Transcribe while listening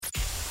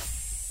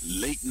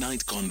Late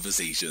Night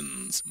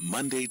Conversations,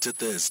 Monday to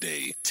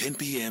Thursday, 10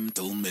 p.m.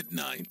 till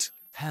midnight.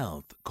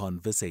 Health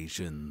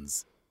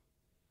Conversations.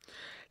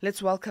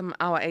 Let's welcome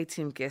our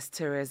A-team guest,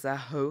 Tereza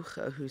Hough,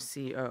 who's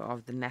CEO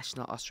of the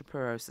National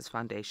Osteoporosis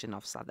Foundation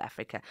of South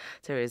Africa.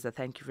 Tereza,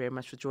 thank you very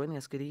much for joining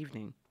us. Good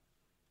evening.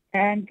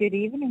 And good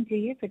evening to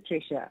you,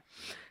 Patricia.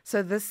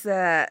 So this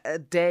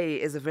day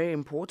is a very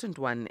important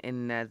one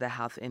in the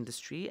health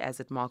industry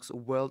as it marks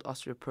World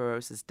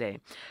Osteoporosis Day.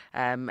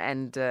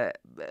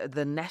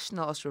 The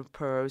National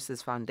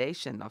Osteoporosis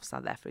Foundation of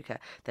South Africa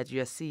that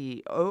you are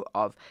CEO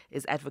of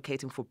is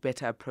advocating for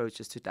better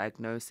approaches to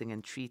diagnosing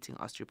and treating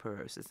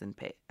osteoporosis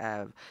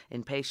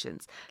in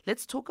patients.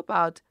 Let's talk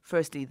about,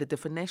 firstly, the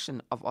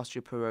definition of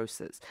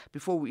osteoporosis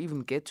before we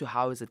even get to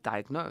how is it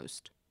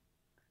diagnosed.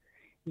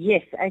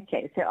 Yes,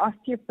 okay. So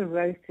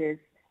osteoporosis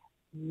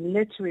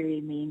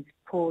literally means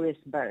porous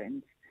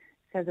bones.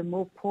 So the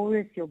more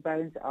porous your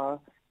bones are,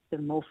 the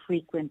more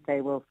frequent they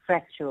will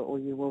fracture or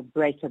you will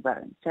break a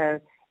bone. So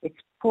it's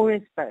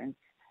porous bones,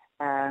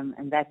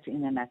 and that's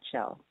in a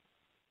nutshell.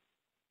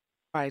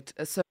 Right.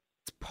 So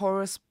it's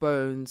porous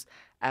bones.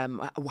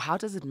 How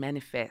does it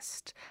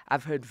manifest?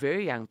 I've heard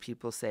very young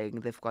people saying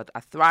they've got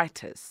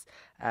arthritis.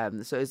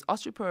 So is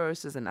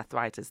osteoporosis and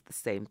arthritis the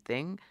same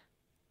thing?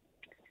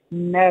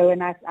 No,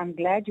 and I'm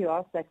glad you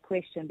asked that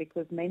question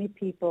because many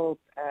people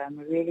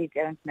really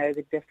don't know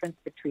the difference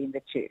between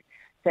the two.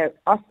 So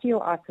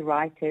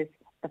osteoarthritis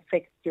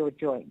affects your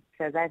joints.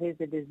 So that is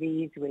a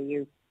disease where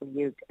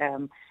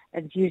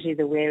it's usually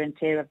the wear and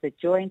tear of the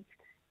joints.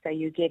 So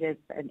you get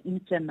an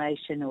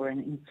inflammation or an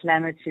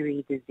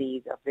inflammatory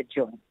disease of the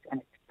joints, and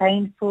it's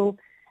painful,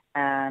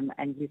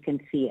 and you can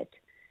see it.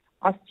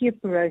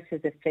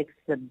 Osteoporosis affects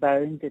the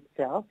bones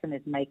itself, and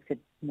it makes it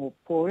more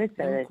porous,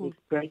 so that it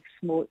break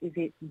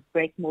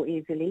more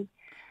easily.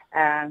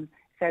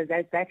 So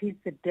that is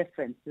the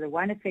difference. The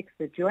one affects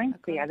the joints,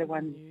 the other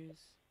one.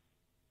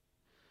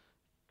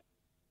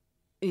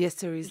 Yes,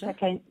 Tereza.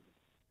 Can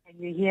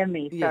you hear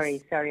me?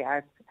 Yes. Sorry.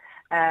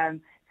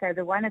 So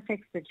the one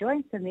affects the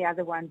joints, and the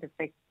other one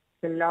affects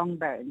the long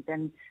bones.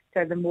 And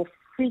so the more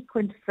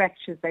frequent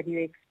fractures that you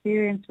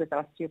experience with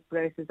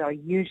osteoporosis are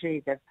usually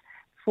the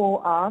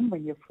forearm.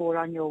 When you fall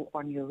on your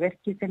wrist,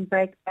 you can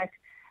break that.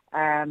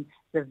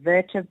 The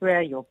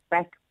vertebra, your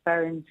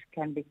backbones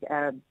can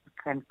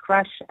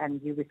crush,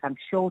 and you become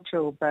shorter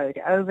or bowed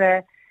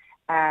over.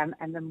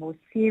 And the more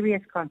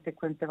serious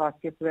consequence of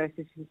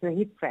osteoporosis is the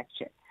hip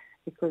fracture,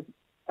 because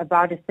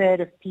about a third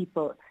of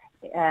people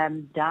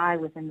die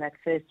within that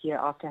first year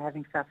after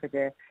having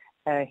suffered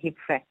a hip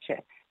fracture.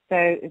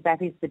 So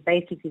that is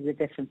basically the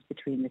difference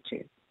between the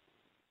two.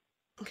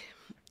 Okay.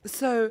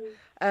 So,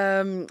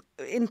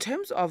 in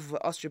terms of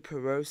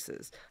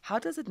osteoporosis, how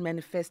does it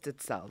manifest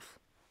itself?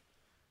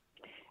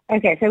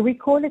 Okay, so we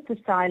call it the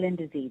silent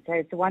disease. So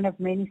it's one of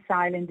many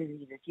silent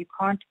diseases. You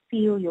can't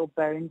feel your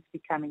bones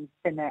becoming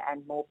thinner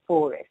and more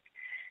porous.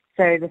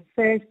 So the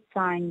first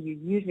sign you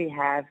usually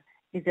have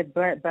is a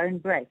bone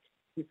break.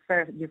 You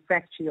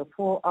fracture your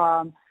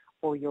forearm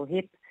or your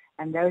hip,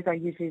 and those are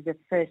usually the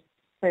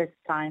first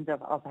signs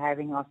of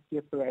having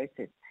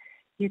osteoporosis.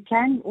 You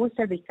can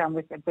also become,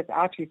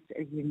 without you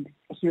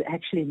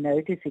actually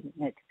noticing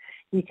it,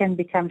 you can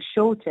become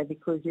shorter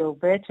because your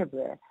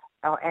vertebrae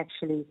are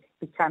actually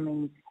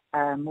becoming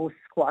more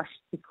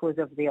squashed because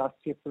of the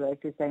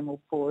osteoporosis. They're more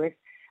porous.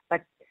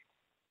 But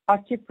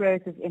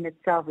osteoporosis in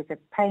itself is a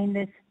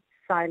painless,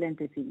 silent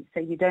disease,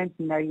 so you don't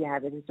know you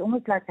have it. It's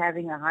almost like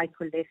having a high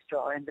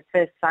cholesterol, and the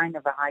first sign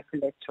of a high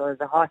cholesterol is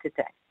a heart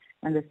attack,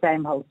 and the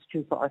same holds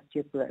true for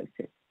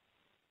osteoporosis.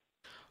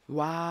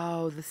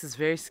 Wow, this is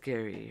very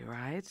scary,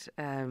 right?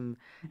 And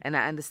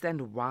I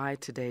understand why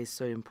today is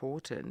so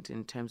important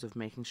in terms of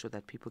making sure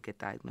that people get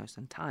diagnosed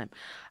on time.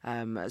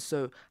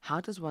 So how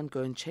does one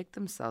go and check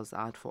themselves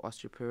out for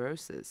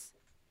osteoporosis?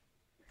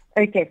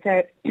 Okay,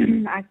 so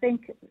I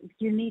think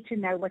you need to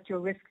know what your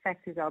risk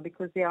factors are,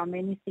 because there are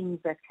many things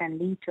that can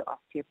lead to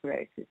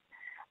osteoporosis.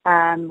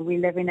 We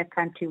live in a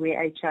country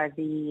where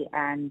HIV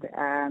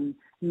and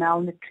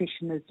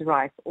malnutrition is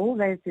rife. All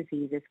those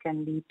diseases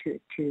can lead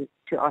to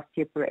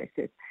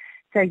osteoporosis.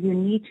 So you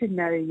need to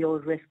know your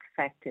risk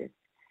factors.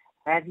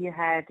 Have you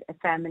had a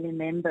family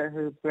member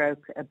who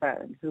broke a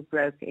bone, who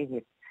broke a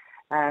hip?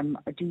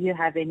 Do you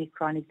have any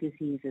chronic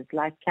diseases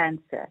like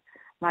cancer,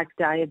 like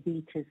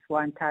diabetes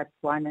type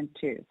 1 and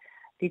 2?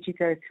 Did you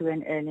go through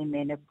an early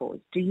menopause?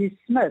 Do you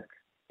smoke?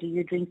 Do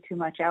you drink too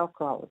much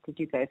alcohol? Did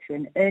you go through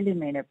an early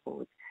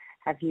menopause?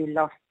 Have you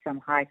lost some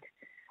height?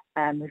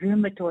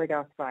 Rheumatoid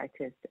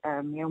arthritis,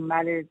 your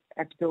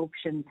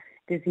malabsorption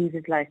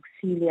diseases like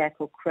celiac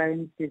or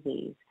Crohn's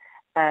disease,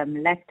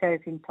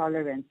 lactose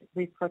intolerance.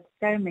 We've got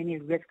so many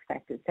risk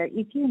factors. So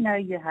if you know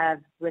you have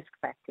risk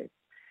factors,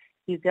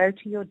 you go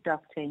to your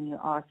doctor and you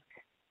ask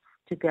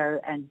to go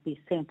and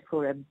be sent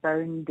for a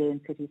bone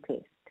density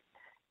test.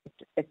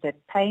 It's a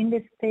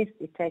painless test.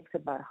 It takes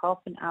about half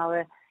an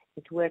hour.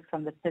 It works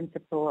on the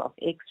principle of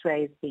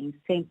X-rays being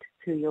sent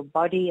through your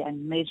body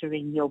and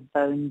measuring your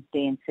bone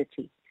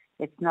density.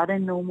 It's not a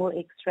normal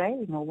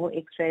X-ray. Normal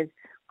X-rays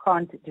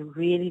can't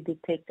really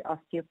detect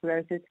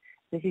osteoporosis.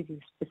 This is a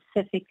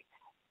specific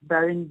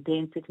bone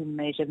density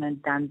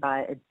measurement done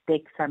by a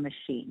DEXA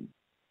machine.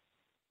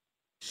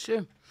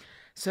 Sure.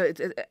 So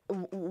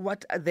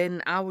what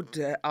then I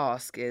would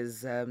ask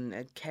is,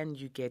 can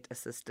you get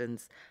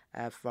assistance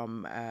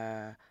from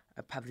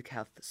public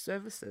health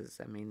services?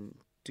 I mean,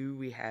 do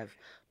we have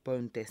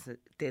bone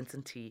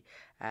density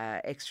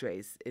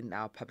x-rays in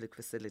our public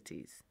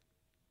facilities?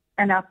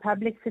 In our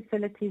public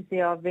facilities,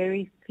 there are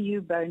very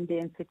few bone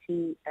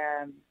density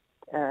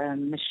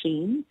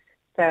machines.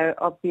 So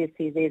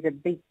obviously there's a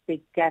big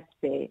gap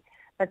there.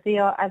 But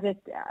there are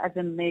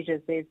other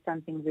measures. There's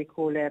something we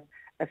call a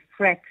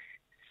FRAX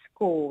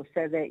score.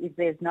 So that if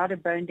there's not a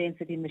bone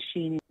density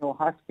machine in your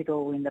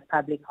hospital, in the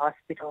public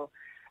hospital,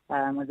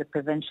 or the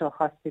provincial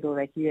hospital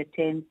that you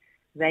attend,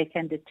 they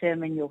can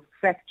determine your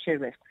fracture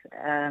risk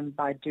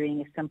by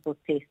doing a simple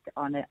test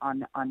on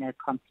a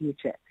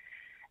computer.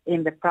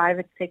 In the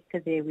private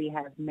sector, there we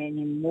have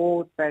many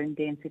more bone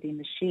density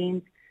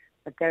machines,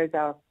 but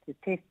the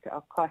tests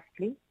are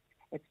costly.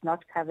 It's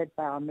not covered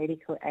by our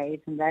medical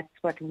aids, and that's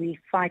what we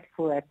fight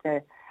for at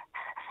the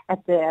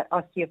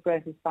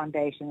Osteoporosis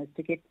Foundation, is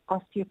to get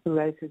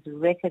osteoporosis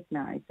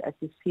recognized as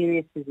the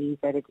serious disease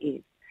that it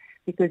is.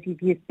 Because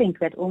if you think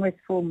that almost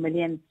 4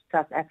 million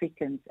South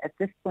Africans at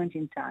this point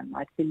in time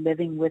might be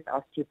living with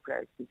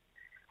osteoporosis,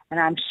 and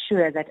I'm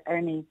sure that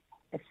only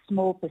a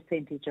small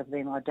percentage of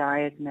them are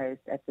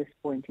diagnosed at this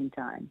point in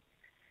time.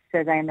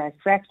 So they may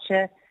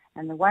fracture,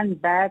 and the one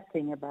bad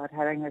thing about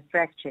having a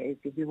fracture is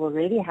if you've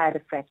already had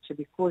a fracture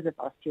because of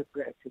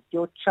osteoporosis,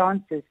 your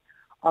chances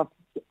of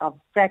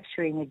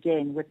fracturing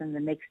again within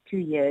the next 2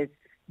 years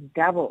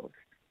doubles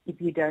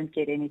if you don't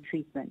get any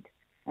treatment.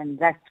 And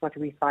that's what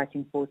we're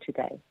fighting for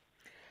today.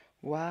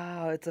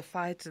 Wow, it's a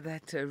fight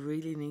that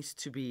really needs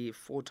to be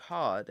fought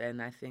hard,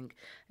 and I think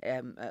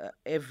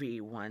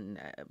everyone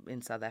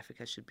in South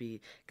Africa should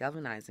be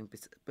galvanizing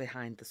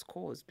behind this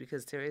cause,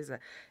 because, Tereza,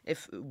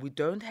 if we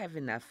don't have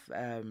enough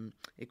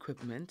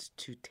equipment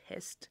to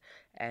test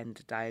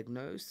and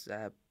diagnose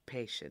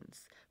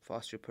patients for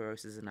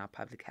osteoporosis in our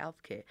public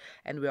health care,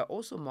 and we are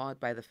also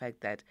marred by the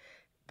fact that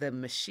the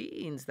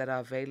machines that are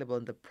available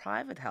in the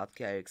private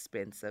healthcare are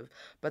expensive,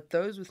 but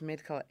those with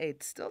medical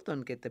aid still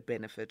don't get the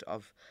benefit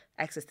of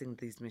accessing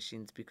these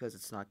machines because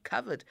it's not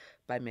covered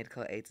by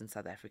medical aids in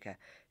South Africa.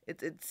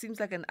 It seems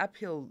like an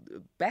uphill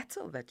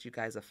battle that you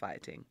guys are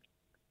fighting.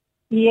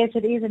 Yes,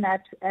 it is an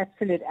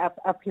absolute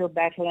uphill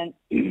battle,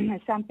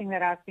 and something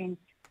that I've been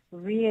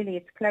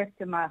it's close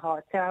to my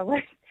heart. So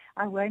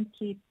I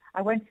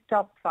won't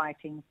stop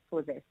fighting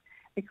for this.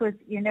 Because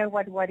you know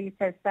what is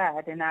so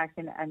sad, and I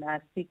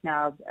speak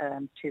now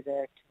to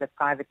the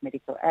private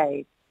medical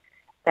aid,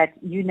 that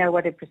you know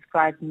what a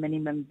prescribed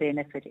minimum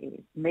benefit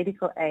is.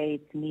 Medical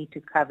aids need to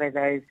cover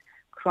those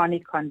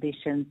chronic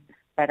conditions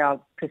that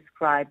are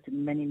prescribed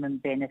minimum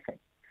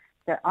benefits.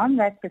 So on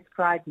that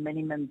prescribed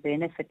minimum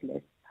benefit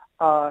list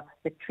are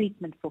the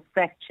treatment for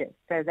fractures.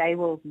 So they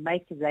will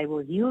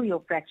heal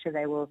your fracture,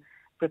 they will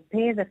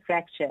repair the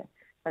fracture,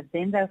 but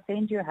then they'll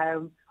send you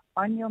home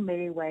on your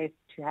merry way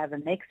to have a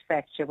next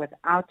fracture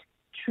without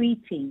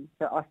treating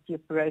the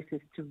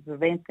osteoporosis to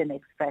prevent the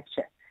next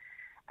fracture.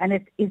 And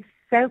it is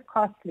so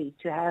costly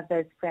to have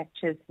those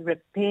fractures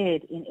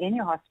repaired in any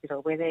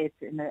hospital, whether it's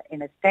in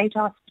a state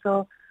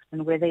hospital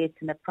and whether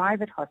it's in a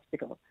private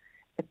hospital.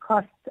 The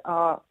costs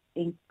are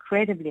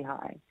incredibly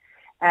high.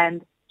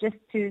 And just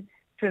to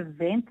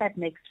prevent that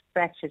next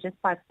fracture,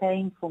 just by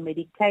paying for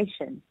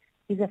medication,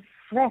 is a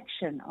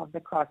fraction of the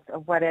cost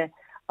of what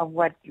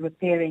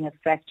repairing a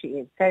fracture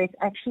is. So it's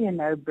actually a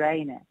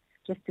no-brainer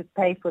just to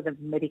pay for the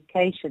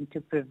medication to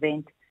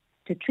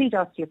treat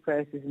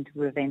osteoporosis and to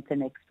prevent the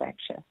next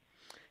fracture.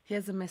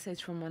 Here's a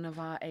message from one of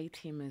our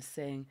A-teamers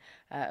saying,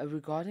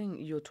 regarding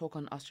your talk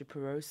on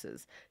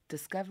osteoporosis,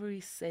 Discovery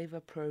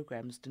Saver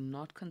programs do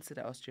not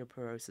consider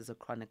osteoporosis a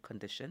chronic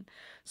condition,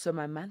 so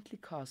my monthly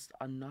costs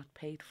are not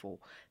paid for.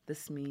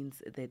 This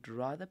means they'd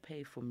rather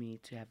pay for me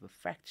to have a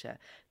fracture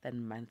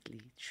than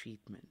monthly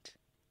treatment.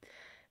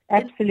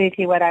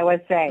 Absolutely, what I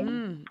was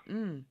saying.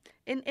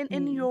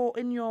 In your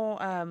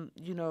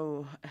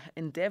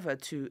endeavor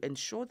to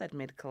ensure that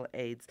medical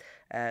aids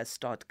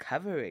start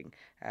covering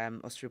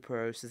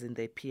osteoporosis in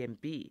their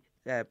PMB,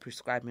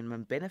 prescribed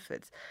minimum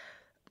benefits,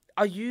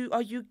 are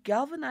you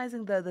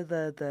galvanizing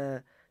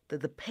the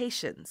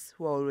patients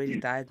who are already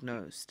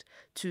diagnosed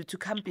to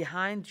come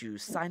behind you,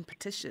 sign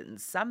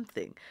petitions,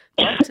 something,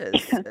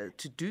 doctors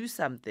to do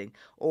something,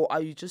 or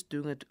are you just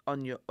doing it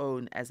on your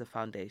own as a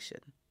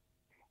foundation?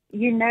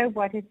 You know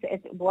what is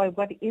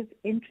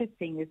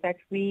interesting is that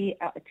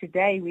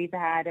today we've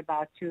had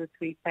about 2 or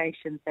 3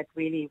 patients that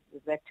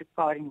took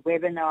part in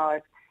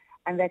webinars,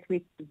 and that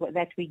we're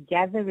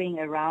gathering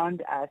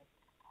around us.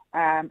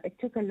 It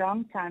took a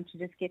long time to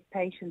just get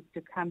patients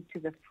to come to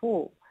the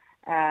fore,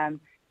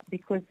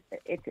 because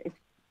it's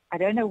I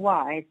don't know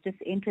why. It's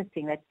just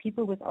interesting that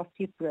people with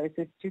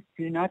osteoporosis just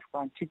do not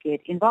want to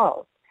get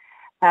involved.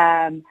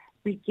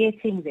 we're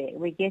getting there.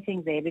 We're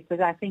getting there because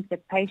I think the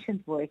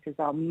patient voices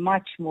are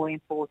much more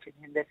important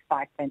in this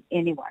fight than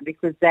anyone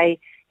because they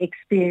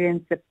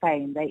experience the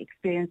pain, they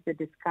experience the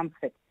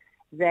discomfort.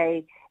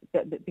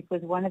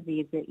 Because one of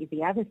the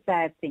other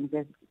sad things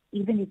is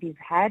even if you've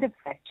had a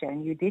fracture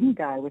and you didn't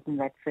die within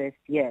that first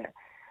year,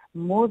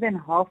 more than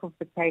half of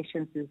the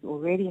patients who've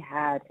already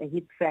had a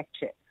hip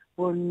fracture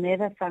will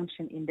never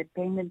function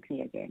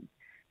independently again.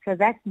 So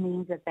that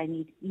means that they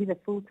need either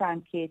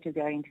full-time care to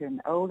go into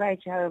an old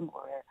age home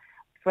or a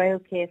frail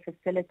care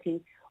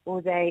facility, or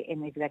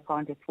and if they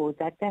can't afford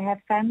that, they have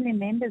family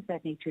members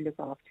that need to look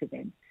after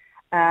them,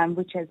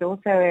 which has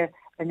also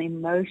an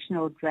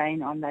emotional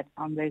drain on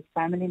those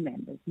family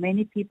members.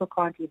 Many people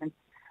can't even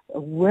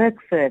work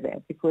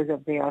further because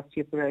of their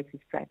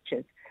osteoporosis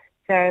fractures.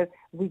 So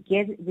we're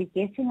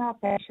getting our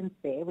patients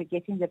there, we're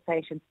getting the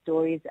patient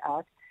stories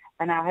out,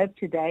 and I hope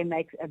today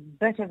makes a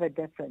bit of a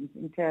difference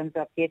in terms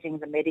of getting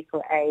the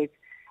medical aids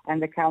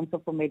and the Council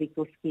for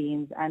Medical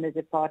Schemes and the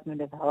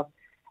Department of Health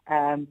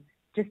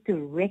just to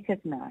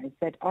recognize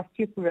that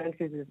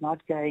osteoporosis is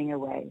not going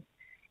away.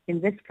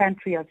 In this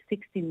country of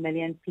 60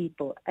 million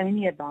people,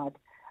 only about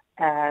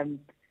 18%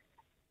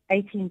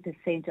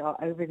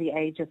 are over the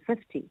age of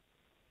 50.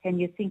 Can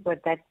you think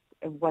what that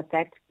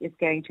is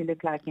going to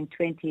look like in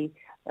 20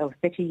 or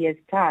 30 years'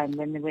 time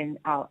when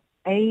our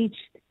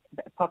aged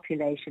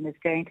population is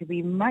going to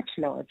be much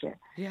larger,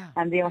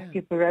 and the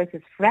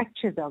osteoporosis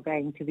fractures are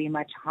going to be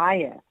much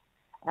higher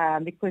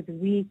because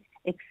we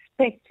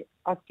expect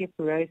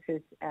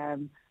osteoporosis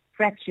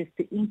fractures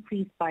to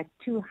increase by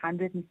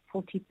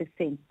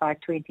 240% by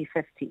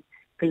 2050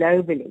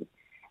 globally.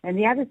 And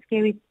the other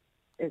scary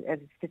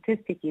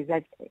statistic is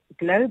that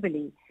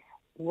globally,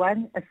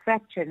 a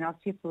fracture, an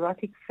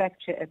osteoporotic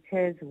fracture,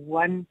 occurs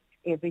one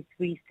every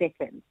 3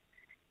 seconds.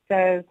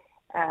 So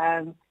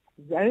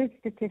those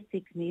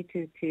statistics need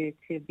to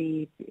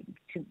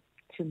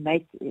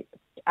make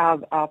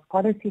our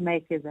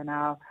policymakers and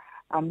our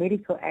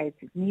medical aides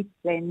need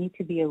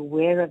to be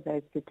aware of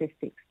those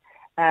statistics.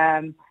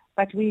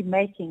 But we're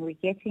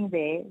getting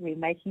there. We're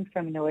making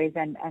some noise,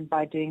 and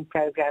by doing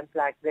programs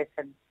like this,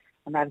 and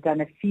I've done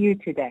a few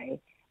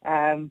today.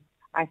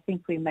 I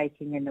think we're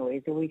making a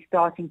noise, or we're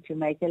starting to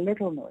make a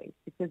little noise,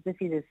 because this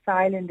is a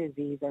silent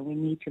disease and we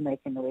need to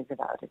make a noise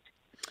about it.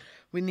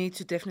 We need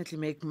to definitely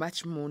make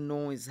much more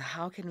noise.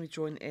 How can we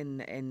join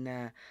in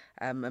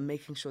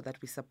making sure that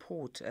we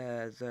support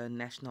the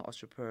National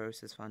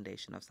Osteoporosis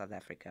Foundation of South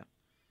Africa?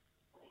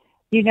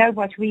 You know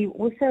what? We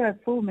also are a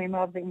full member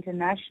of the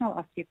International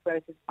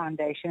Osteoporosis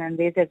Foundation, and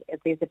there's a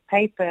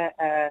paper,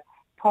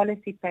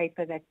 policy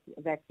paper that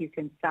you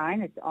can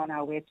sign. It's on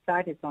our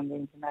website. It's on the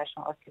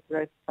International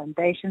Osteoporosis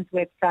Foundation's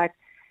website.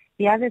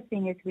 The other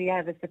thing is we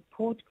have a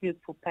support group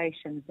for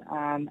patients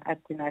at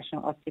the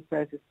National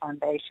Osteoporosis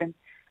Foundation.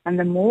 And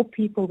the more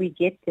people we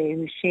get there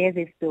who share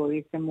their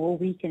stories, the more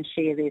we can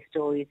share their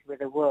stories with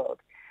the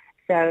world.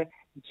 So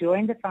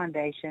join the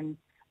foundation.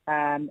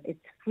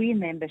 It's free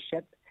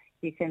membership.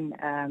 You can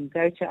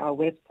go to our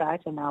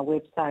website, and our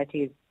website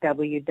is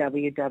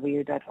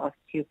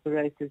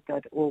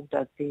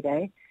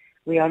www.osteoporosis.org.za.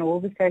 We're on all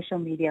the social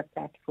media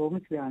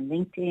platforms. We're on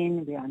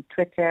LinkedIn, we're on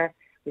Twitter,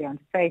 we're on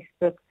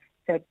Facebook.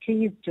 So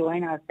please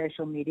join our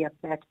social media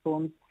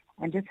platforms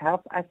and just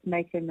help us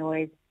make a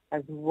noise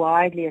as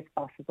widely as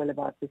possible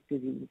about this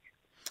disease.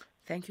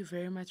 Thank you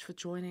very much for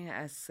joining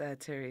us,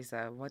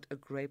 Tereza. What a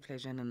great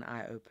pleasure and an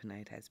eye-opener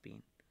it has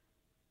been.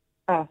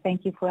 Oh,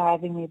 thank you for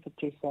having me,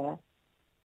 Patricia.